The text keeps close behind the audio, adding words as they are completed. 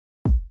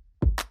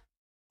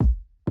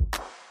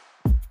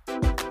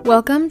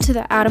Welcome to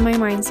the Out of My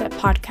Mindset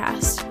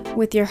podcast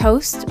with your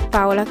host,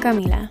 Paola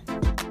Camila.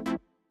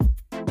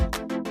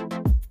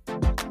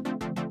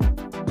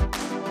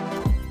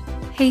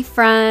 Hey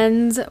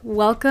friends,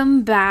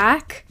 welcome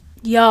back.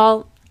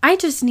 Y'all, I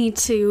just need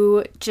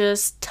to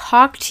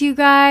talk to you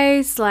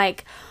guys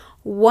like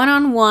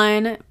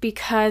one-on-one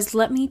because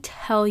let me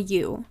tell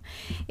you,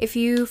 if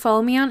you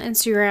follow me on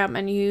Instagram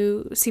and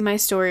you see my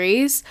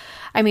stories,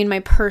 my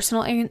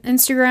personal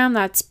Instagram,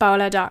 that's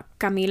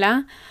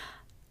paola.camila,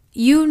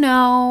 you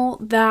know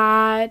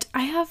that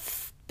I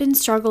have been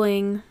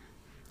struggling.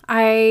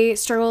 I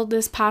struggled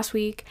this past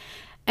week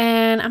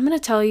and I'm going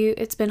to tell you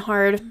it's been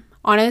hard.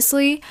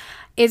 Honestly,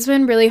 it's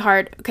been really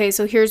hard. Okay,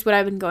 so here's what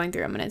I've been going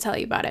through. I'm going to tell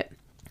you about it.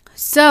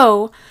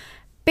 So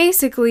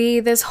basically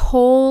this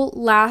whole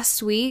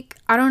last week,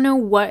 I don't know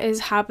what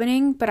is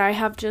happening, but I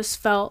have just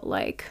felt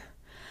like,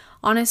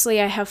 honestly,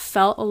 I have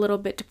felt a little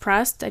bit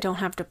depressed. I don't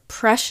have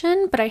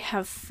depression, but I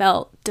have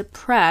felt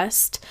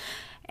depressed.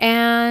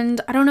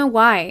 And I don't know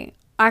why.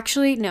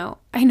 Actually, no,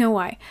 I know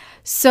why.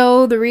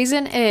 So the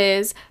reason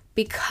is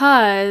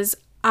because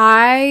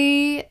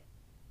I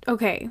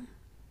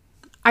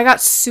got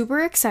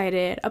super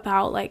excited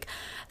about like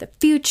the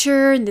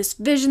future and this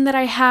vision that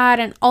I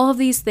had and all of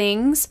these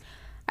things.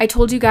 I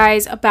told you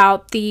guys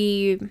about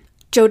the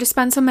Joe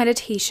Dispenza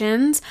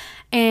meditations,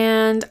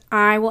 and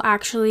I will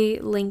actually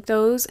link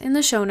those in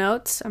the show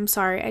notes. I'm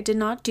sorry, I did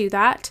not do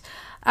that.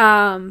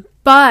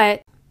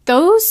 But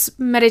those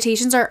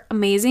meditations are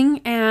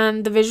amazing,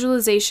 and the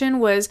visualization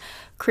was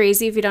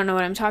crazy. If you don't know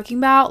what I'm talking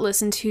about,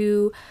 listen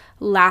to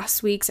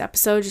last week's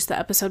episode, just the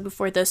episode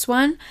before this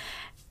one.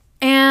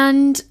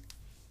 And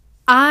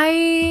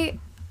I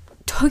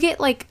took it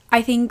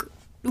I think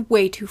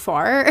way too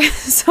far.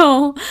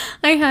 So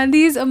I had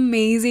these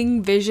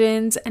amazing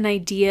visions and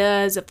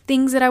ideas of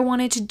things that I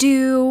wanted to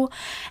do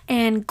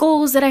and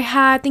goals that I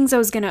had, things I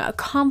was going to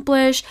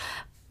accomplish,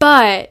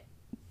 but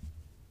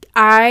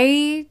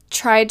I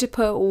tried to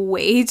put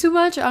way too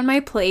much on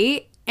my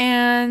plate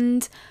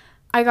and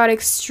I got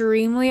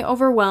extremely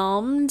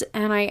overwhelmed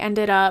and I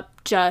ended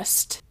up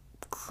just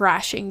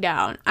crashing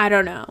down. I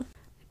don't know.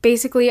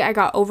 Basically, I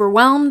got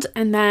overwhelmed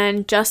and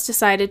then just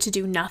decided to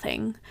do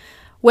nothing,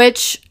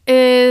 which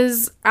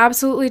is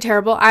absolutely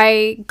terrible.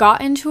 I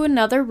got into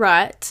another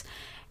rut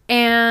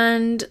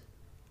and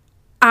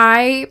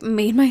I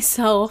made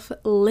myself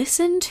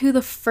listen to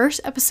the first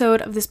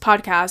episode of this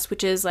podcast,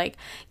 which is like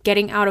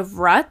getting out of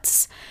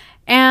ruts.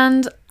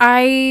 And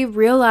I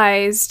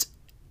realized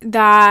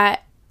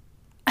that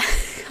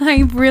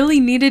I really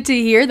needed to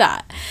hear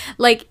that.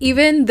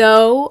 Even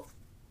though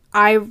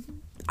I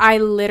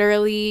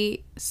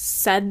literally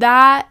said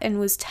that and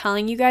was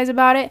telling you guys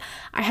about it,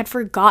 I had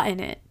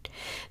forgotten it.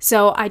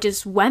 So I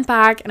just went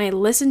back and I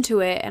listened to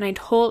it and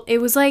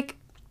it was like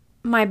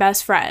my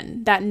best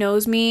friend that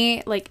knows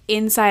me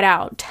inside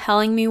out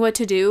telling me what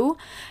to do,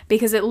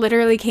 because it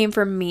literally came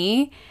from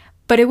me,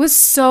 but it was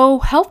so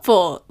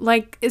helpful.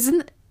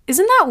 Isn't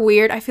that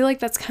weird? I feel like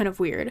that's kind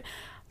of weird,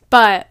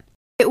 but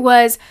it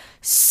was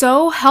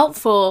so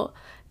helpful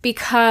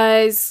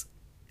because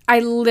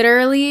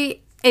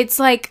it's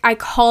like I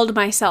called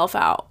myself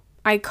out.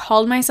 I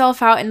called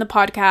myself out in the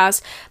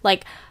podcast.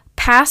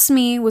 Past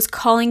me was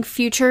calling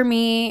future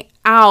me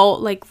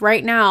out,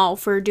 right now,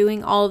 for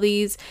doing all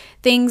these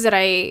things that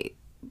I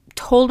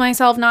told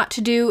myself not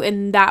to do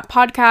in that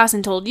podcast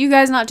and told you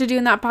guys not to do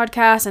in that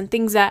podcast, and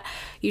things that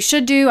you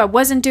should do, I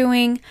wasn't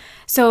doing.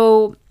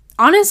 So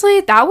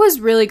honestly, that was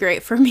really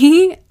great for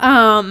me.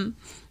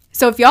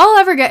 So if y'all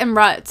ever get in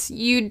ruts,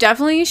 you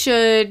definitely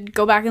should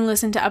go back and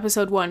listen to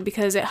episode 1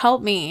 because it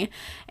helped me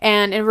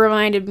and it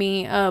reminded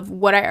me of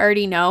what I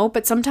already know.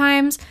 But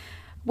sometimes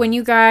when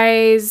you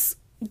guys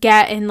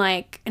get in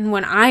and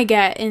when I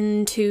get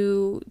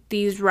into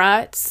these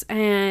ruts,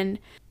 and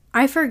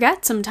I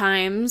forget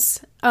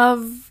sometimes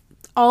of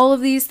all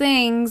of these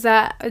things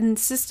and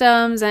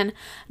systems and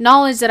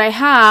knowledge that I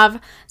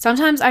have,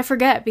 sometimes I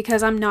forget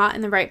because I'm not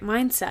in the right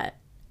mindset.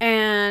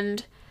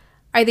 And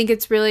I think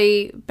it's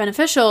really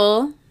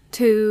beneficial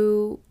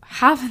to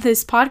have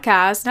this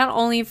podcast, not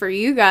only for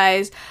you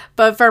guys,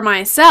 but for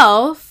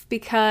myself,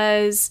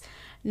 because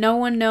no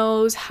one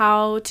knows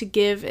how to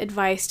give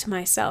advice to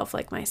myself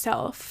like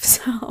myself.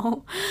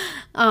 So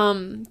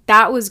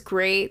that was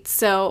great.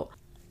 So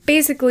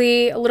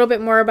basically, a little bit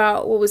more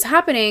about what was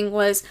happening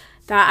was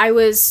that I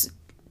was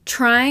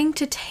trying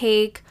to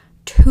take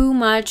too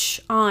much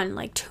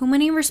on, too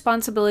many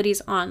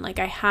responsibilities on.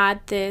 I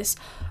had this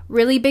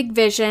really big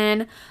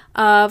vision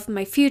of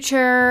my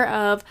future,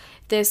 of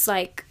this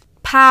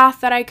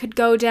path that I could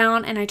go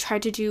down, and I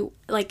tried to do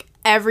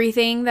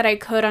everything that I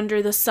could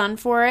under the sun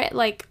for it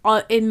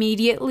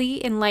immediately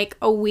in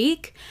a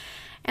week,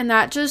 and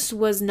that just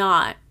was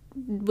not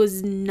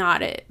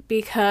it,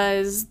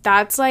 because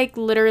that's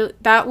literally,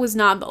 that was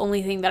not the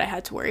only thing that I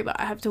had to worry about.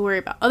 I have to worry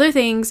about other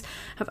things,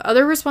 have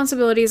other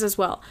responsibilities as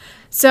well.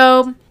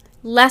 So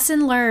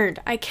lesson learned,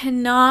 I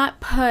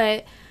cannot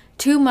put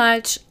too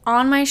much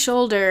on my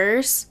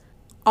shoulders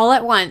all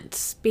at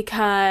once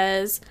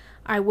because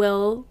I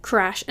will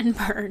crash and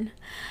burn.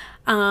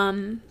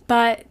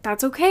 But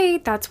that's okay.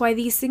 That's why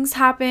these things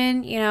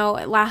happen. You know,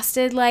 it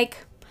lasted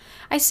like,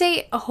 I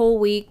say a whole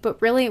week,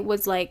 but really it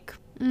was like,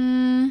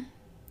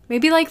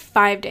 maybe like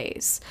 5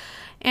 days.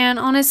 And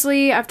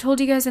honestly, I've told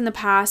you guys in the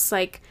past,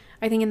 like,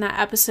 I think in that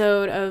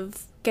episode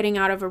of getting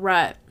out of a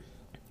rut,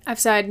 I've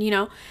said, you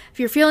know, if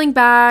you're feeling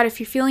bad, if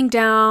you're feeling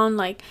down,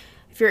 like,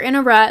 if you're in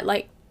a rut,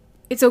 like,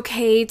 it's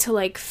okay to,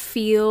 like,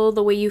 feel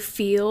the way you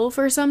feel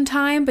for some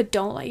time, but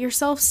don't let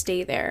yourself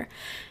stay there.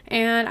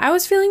 And I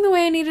was feeling the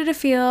way I needed to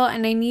feel,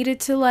 and I needed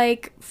to,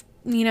 like,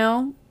 you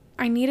know,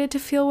 I needed to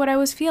feel what I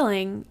was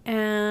feeling.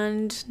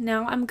 And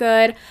now I'm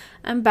good.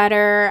 I'm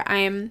better.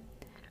 I'm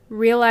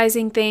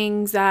realizing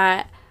things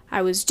that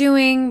I was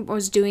doing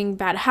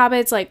bad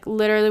habits. Like,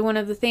 literally one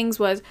of the things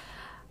was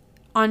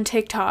on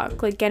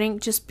TikTok, like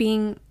just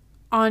being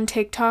on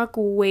TikTok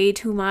way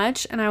too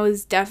much. And I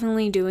was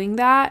definitely doing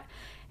that.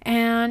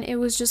 And it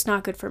was just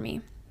not good for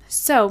me.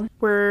 So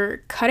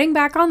we're cutting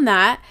back on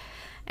that.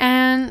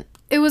 And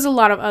it was a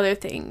lot of other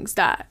things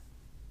that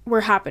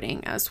were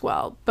happening as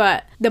well.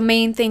 But the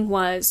main thing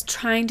was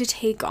trying to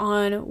take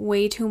on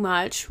way too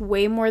much,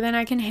 way more than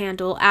I can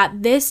handle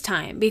at this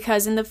time.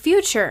 Because in the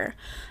future,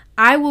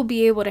 I will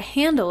be able to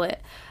handle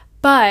it.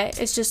 But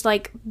it's just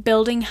like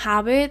building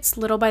habits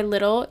little by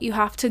little. You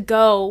have to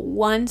go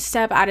one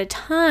step at a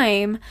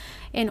time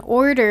in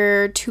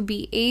order to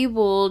be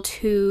able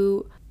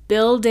to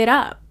build it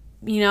up.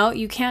 You know,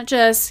 you can't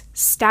just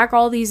stack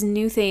all these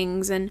new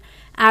things and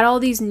add all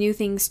these new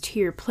things to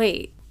your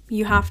plate.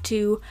 You have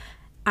to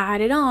add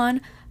it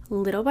on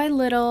little by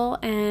little,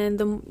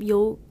 and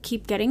you'll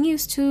keep getting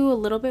used to a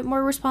little bit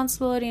more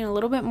responsibility and a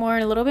little bit more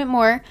and a little bit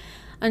more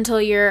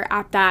until you're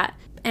at that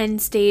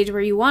end stage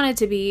where you want it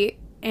to be.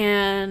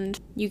 And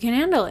you can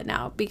handle it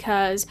now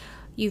because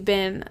you've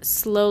been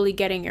slowly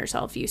getting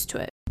yourself used to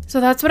it. So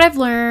that's what I've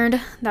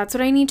learned. That's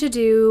what I need to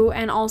do.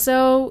 And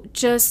also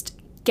just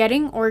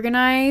getting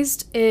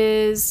organized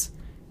is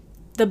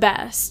the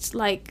best.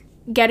 Like,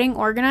 getting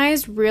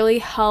organized really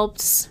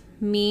helps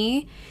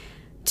me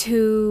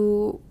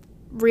to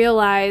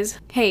realize,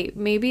 hey,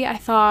 maybe I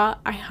thought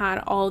I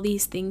had all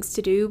these things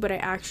to do, but I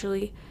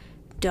actually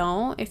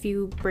don't. If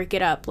you break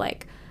it up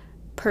like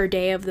per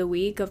day of the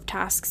week of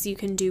tasks you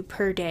can do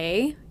per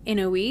day in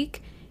a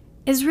week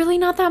is really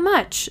not that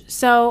much.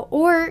 So,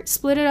 or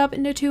split it up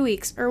into 2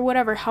 weeks or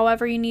whatever,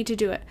 however you need to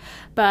do it.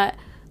 But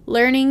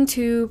learning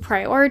to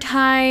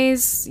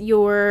prioritize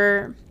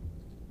your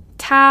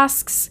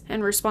tasks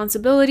and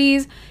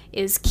responsibilities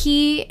is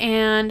key.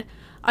 And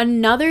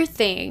another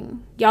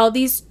thing, y'all,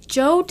 these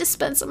Joe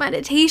Dispenza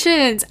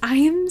meditations, I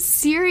am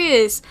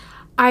serious.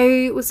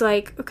 I was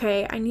like,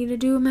 okay, I need to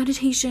do a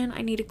meditation.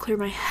 I need to clear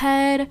my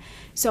head.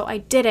 So I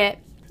did it.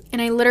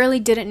 And I literally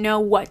didn't know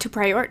what to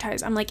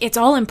prioritize. I'm like, it's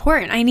all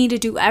important. I need to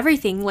do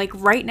everything, like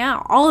right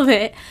now, all of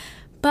it.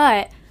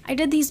 But I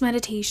did these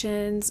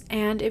meditations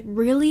and it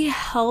really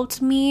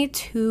helped me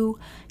to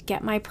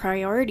get my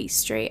priorities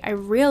straight. I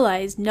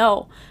realized,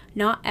 no,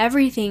 not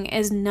everything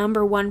is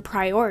number one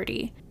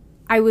priority.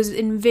 I was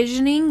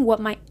envisioning what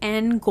my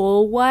end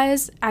goal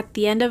was at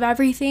the end of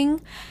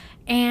everything.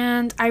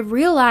 And I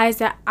realized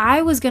that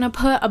I was going to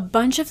put a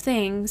bunch of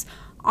things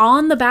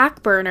on the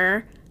back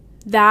burner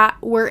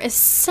that were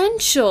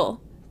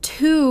essential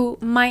to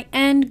my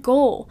end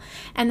goal.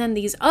 And then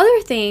these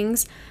other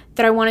things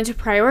that I wanted to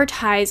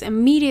prioritize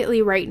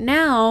immediately right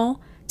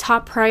now,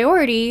 top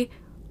priority,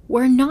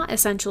 were not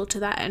essential to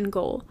that end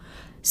goal.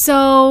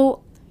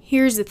 So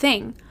here's the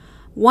thing.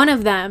 One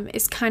of them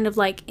is kind of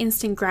like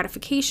instant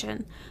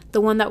gratification.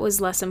 The one that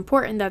was less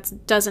important,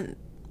 that doesn't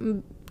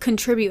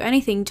contribute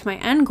anything to my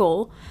end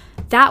goal,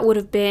 that would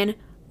have been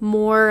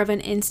more of an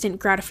instant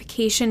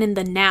gratification in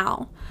the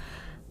now.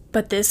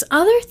 But this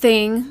other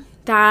thing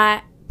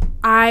that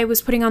I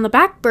was putting on the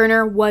back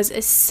burner was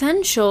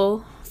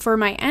essential for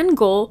my end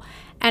goal,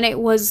 and it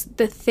was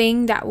the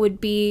thing that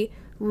would be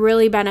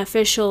really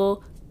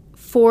beneficial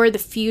for the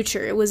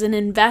future. It was an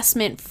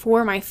investment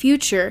for my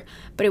future,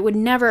 but it would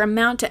never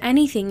amount to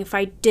anything if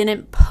I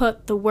didn't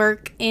put the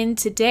work in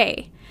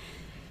today.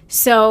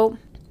 So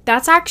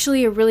that's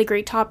actually a really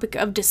great topic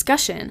of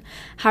discussion.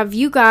 Have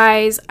you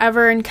guys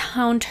ever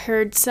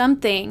encountered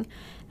something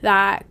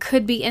that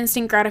could be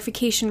instant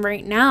gratification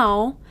right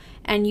now,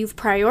 and you've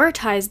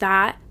prioritized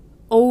that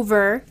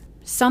over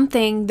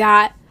something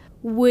that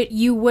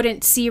you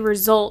wouldn't see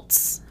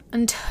results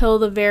until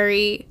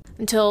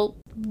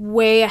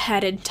way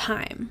ahead in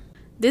time?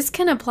 This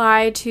can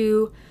apply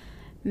to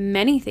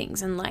many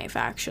things in life,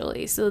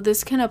 actually. So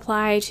this can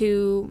apply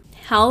to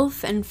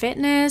health and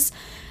fitness.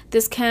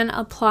 This can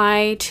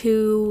apply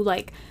to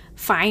like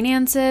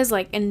finances,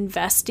 like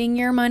investing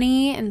your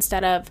money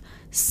instead of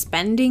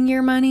spending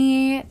your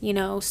money. You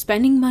know,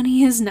 spending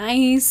money is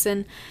nice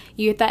and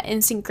you get that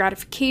instant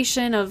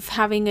gratification of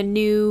having a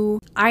new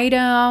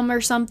item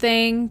or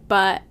something,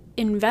 but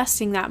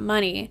investing that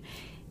money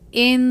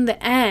in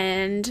the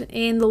end,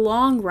 in the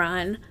long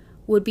run,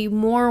 would be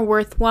more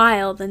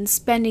worthwhile than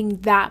spending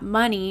that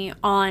money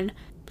on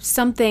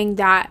something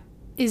that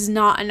is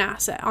not an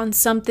asset, on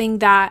something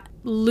that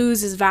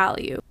loses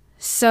value.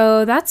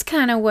 So that's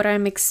kind of what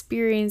I'm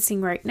experiencing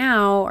right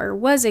now, or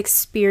was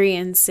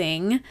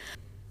experiencing.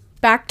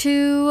 Back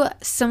to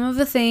some of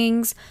the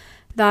things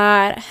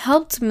that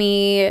helped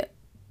me,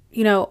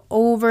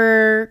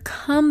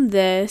 overcome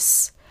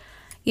this,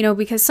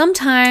 because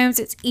sometimes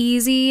it's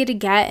easy to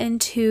get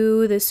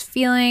into this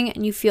feeling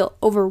and you feel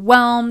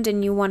overwhelmed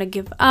and you want to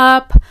give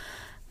up.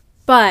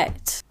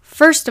 But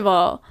first of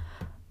all,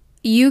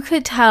 you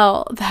could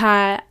tell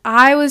that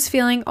I was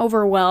feeling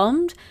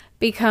overwhelmed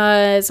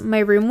because my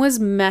room was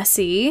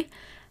messy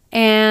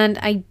and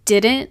I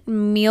didn't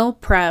meal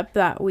prep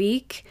that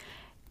week.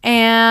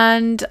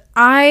 And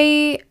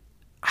I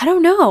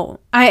don't know.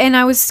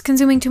 I was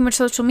consuming too much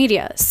social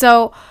media.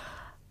 So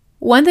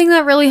one thing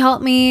that really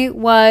helped me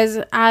was,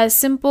 as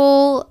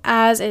simple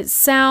as it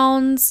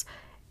sounds,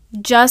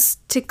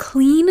 just to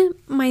clean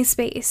my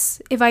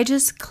space. If I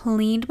just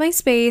cleaned my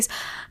space,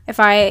 if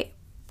I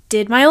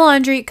did my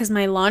laundry, because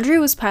my laundry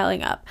was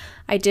piling up,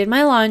 I did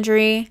my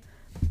laundry.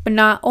 But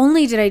not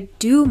only did I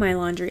do my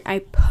laundry, I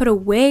put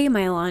away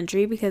my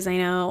laundry, because I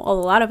know a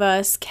lot of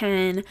us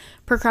can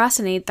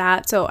procrastinate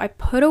that. So I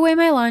put away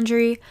my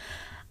laundry.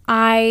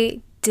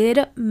 I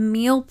did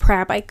meal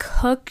prep. I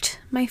cooked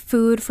my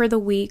food for the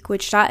week,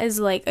 which that is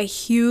like a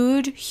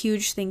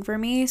huge thing for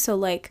me. So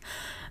like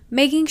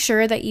making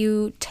sure that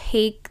you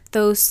take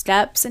those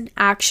steps and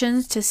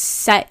actions to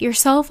set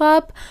yourself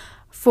up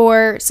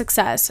for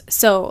success.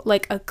 So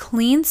like a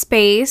clean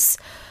space,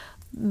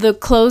 the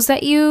clothes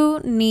that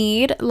you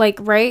need, like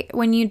right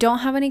when you don't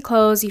have any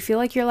clothes, you feel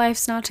like your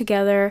life's not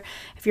together.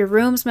 If your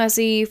room's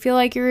messy, you feel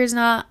like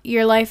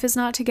your life is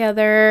not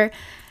together.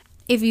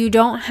 If you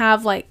don't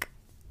have, like,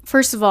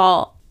 first of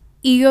all,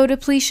 ego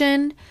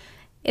depletion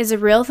is a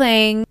real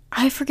thing.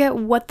 I forget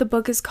what the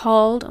book is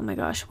called. Oh my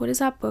gosh, what is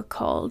that book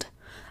called?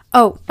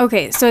 Oh,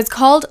 okay. So it's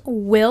called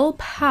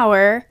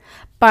Willpower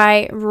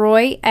by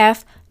Roy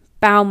F.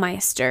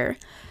 Baumeister.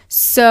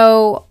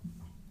 So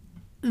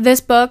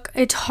this book,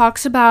 it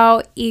talks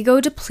about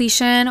ego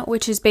depletion,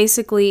 which is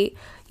basically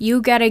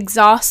you get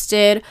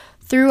exhausted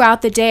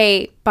throughout the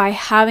day by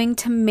having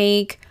to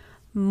make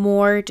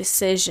more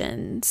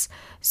decisions.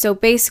 So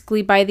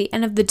basically by the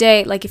end of the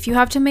day, like if you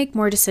have to make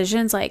more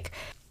decisions, like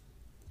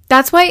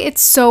that's why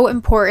it's so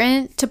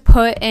important to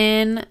put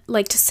in,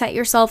 like to set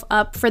yourself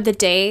up for the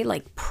day,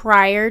 like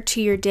prior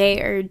to your day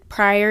or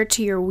prior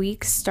to your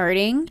week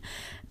starting,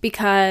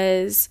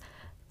 because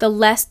the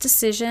less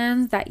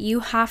decisions that you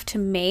have to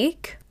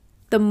make,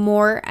 the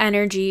more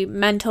energy,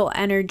 mental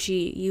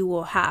energy you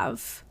will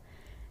have,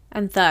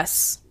 and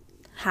thus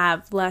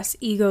have less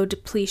ego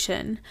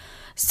depletion.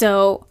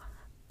 So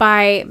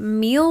by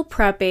meal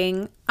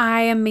prepping,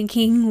 I am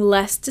making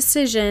less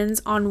decisions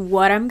on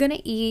what I'm going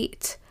to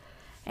eat,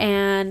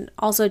 and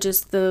also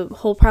just the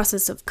whole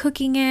process of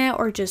cooking it,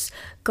 or just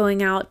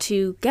going out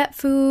to get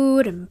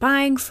food and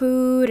buying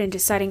food and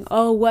deciding,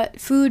 oh,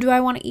 what food do I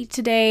want to eat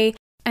today?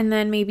 And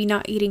then maybe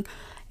not eating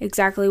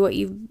exactly what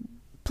you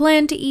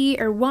plan to eat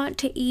or want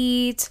to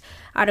eat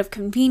out of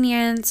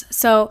convenience.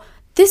 So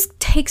this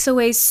takes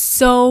away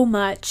so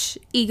much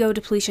ego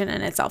depletion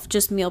in itself,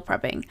 just meal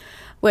prepping,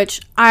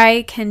 which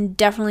I can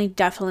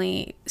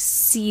definitely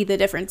see the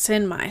difference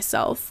in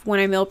myself when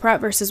I meal prep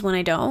versus when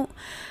I don't.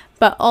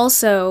 But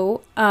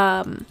also,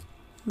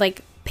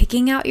 like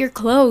picking out your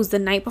clothes the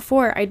night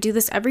before. I do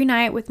this every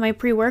night with my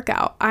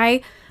pre-workout.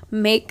 I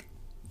make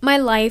my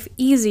life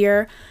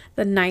easier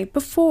the night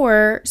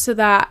before so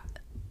that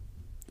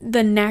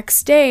the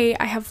next day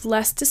I have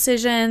less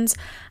decisions.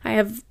 I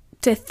have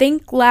to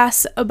think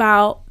less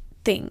about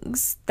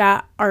things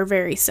that are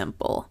very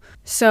simple.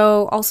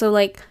 So also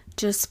like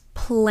just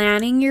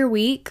planning your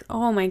week.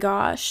 Oh my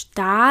gosh,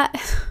 that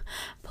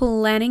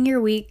planning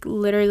your week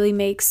literally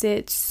makes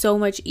it so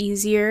much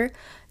easier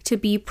to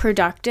be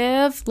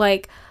productive.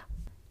 Like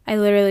I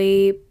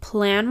literally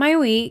plan my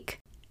week,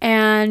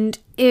 and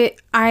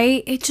it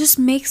just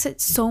makes it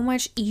so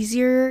much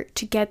easier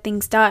to get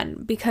things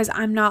done, because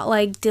I'm not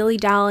like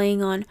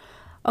dilly-dallying on,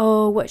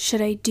 oh, what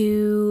should I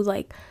do?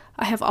 Like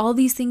I have all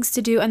these things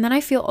to do, and then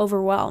I feel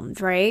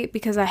overwhelmed, right?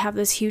 Because I have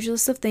this huge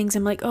list of things.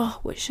 I'm like, oh,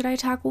 what should I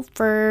tackle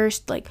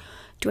first? Like,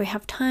 do I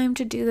have time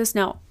to do this?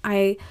 No,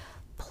 I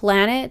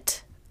plan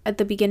it at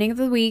the beginning of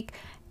the week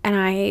and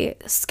I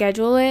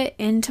schedule it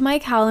into my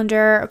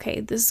calendar. Okay,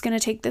 this is going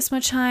to take this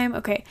much time.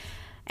 Okay.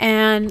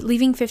 And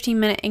leaving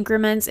 15-minute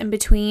increments in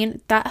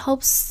between, that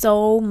helps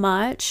so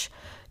much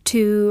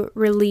to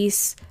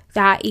release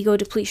that ego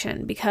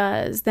depletion,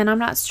 because then I'm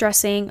not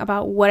stressing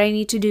about what I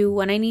need to do,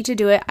 when I need to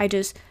do it. I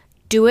just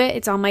do it.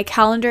 It's on my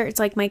calendar. It's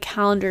like my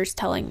calendar's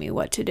telling me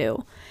what to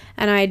do,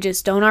 and I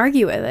just don't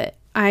argue with it.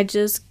 I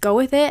just go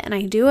with it and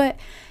I do it,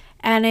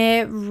 and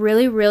it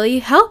really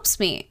helps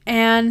me.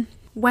 And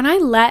when I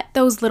let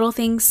those little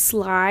things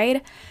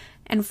slide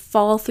and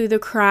fall through the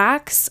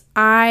cracks,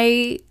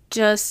 I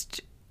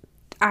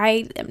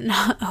am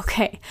not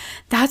okay.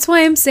 That's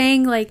why I'm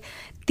saying, like,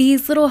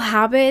 these little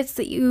habits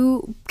that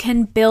you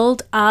can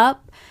build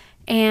up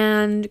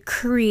and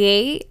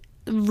create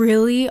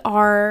really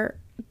are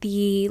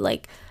the,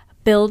 like,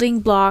 building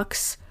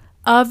blocks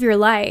of your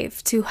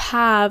life to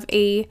have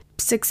a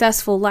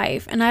successful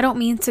life. And I don't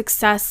mean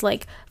success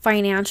like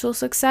financial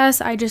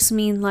success. I just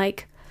mean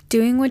like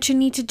doing what you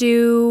need to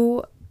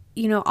do,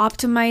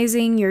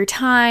 optimizing your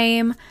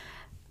time,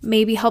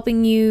 maybe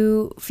helping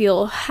you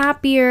feel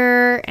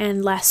happier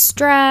and less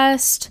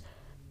stressed.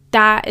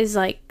 That is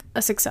like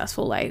a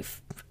successful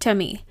life to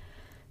me.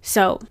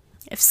 So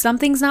if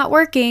something's not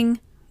working,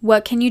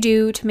 what can you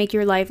do to make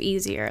your life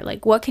easier?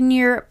 Like, what can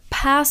your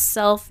past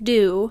self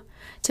do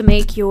to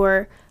make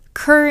your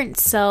current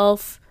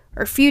self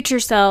or future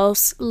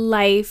self's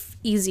life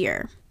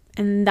easier?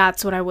 And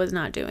that's what I was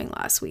not doing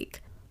last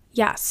week.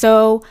 Yeah,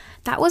 so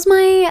that was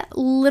my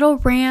little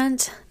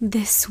rant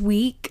this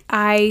week.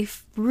 I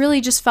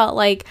really just felt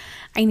like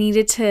I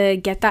needed to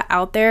get that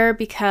out there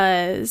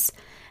because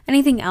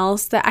anything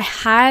else that I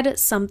had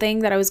something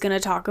that I was going to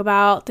talk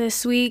about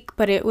this week,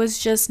 but it was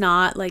just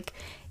not like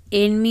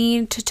in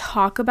me to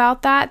talk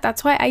about that.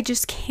 That's why I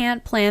just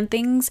can't plan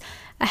things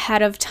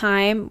ahead of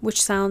time,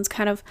 which sounds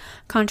kind of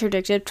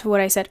contradictory to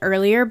what I said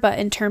earlier, but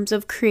in terms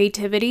of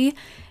creativity,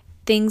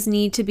 things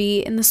need to be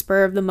in the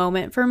spur of the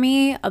moment for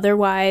me.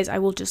 Otherwise, I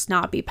will just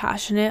not be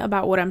passionate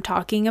about what I'm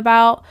talking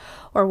about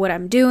or what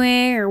I'm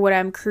doing or what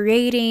I'm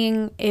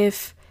creating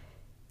if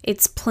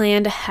it's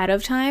planned ahead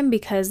of time,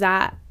 because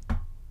that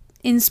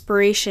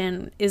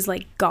inspiration is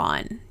like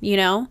gone,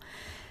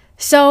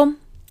 So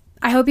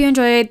I hope you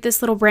enjoyed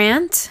this little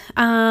rant.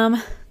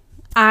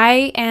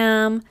 I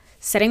am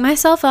setting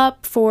myself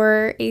up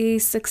for a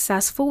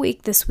successful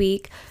week this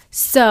week.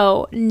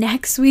 So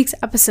next week's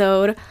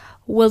episode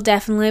will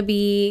definitely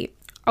be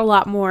a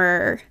lot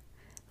more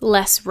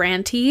less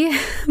ranty.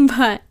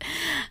 But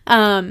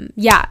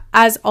yeah,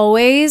 as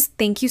always,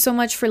 thank you so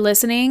much for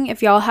listening.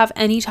 If y'all have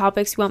any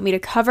topics you want me to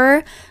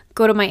cover,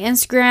 go to my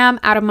Instagram,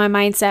 Out of My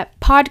Mindset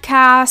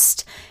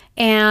Podcast,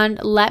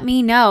 and let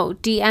me know.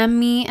 DM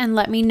me and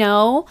let me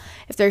know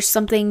if there's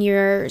something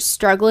you're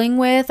struggling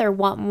with or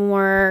want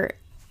more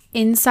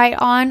insight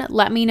on.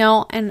 Let me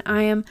know, and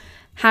I am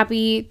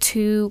happy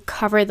to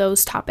cover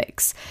those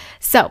topics.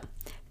 So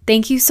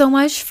thank you so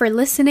much for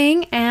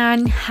listening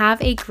and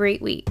have a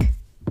great week.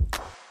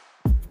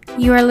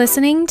 You are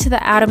listening to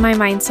the Out of My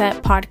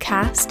Mindset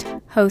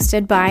podcast,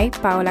 hosted by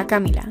Paola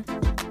Camila.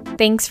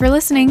 Thanks for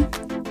listening.